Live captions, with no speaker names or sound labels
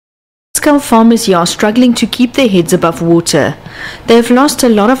small-scale farmers here are struggling to keep their heads above water. They have lost a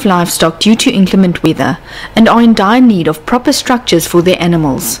lot of livestock due to inclement weather and are in dire need of proper structures for their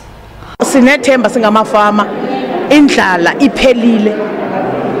animals.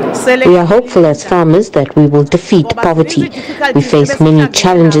 We are hopeful as farmers that we will defeat poverty. We face many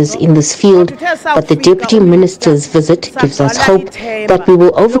challenges in this field, but the Deputy Minister's visit gives us hope that we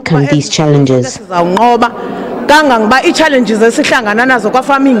will overcome these challenges.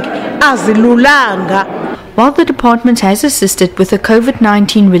 While the department has assisted with the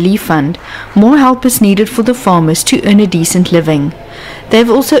COVID-19 relief fund, more help is needed for the farmers to earn a decent living. They have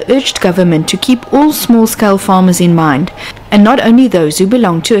also urged government to keep all small-scale farmers in mind, and not only those who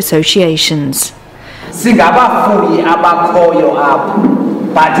belong to associations.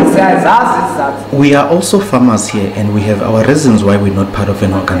 We are also farmers here, and we have our reasons why we're not part of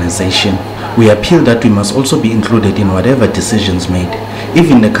an organization. We appeal that we must also be included in whatever decisions made.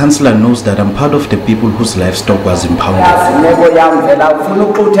 Even the councillor knows that I'm part of the people whose livestock was impounded.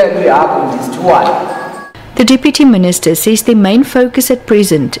 The Deputy Minister says their main focus at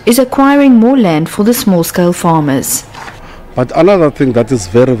present is acquiring more land for the small-scale farmers. But another thing that is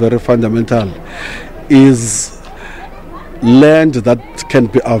very, very fundamental is land that can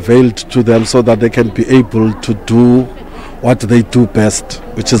be availed to them so that they can be able to do what they do best,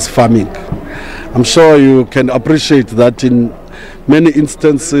 which is farming. I'm sure you can appreciate that in many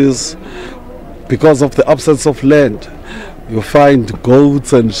instances, because of the absence of land, you find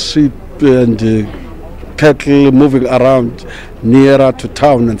goats and sheep and cattle moving around nearer to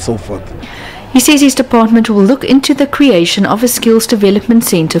town and so forth. He says his department will look into the creation of a skills development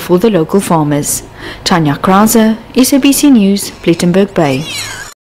centre for the local farmers. Tanya Krause, SABC News, Plettenberg Bay.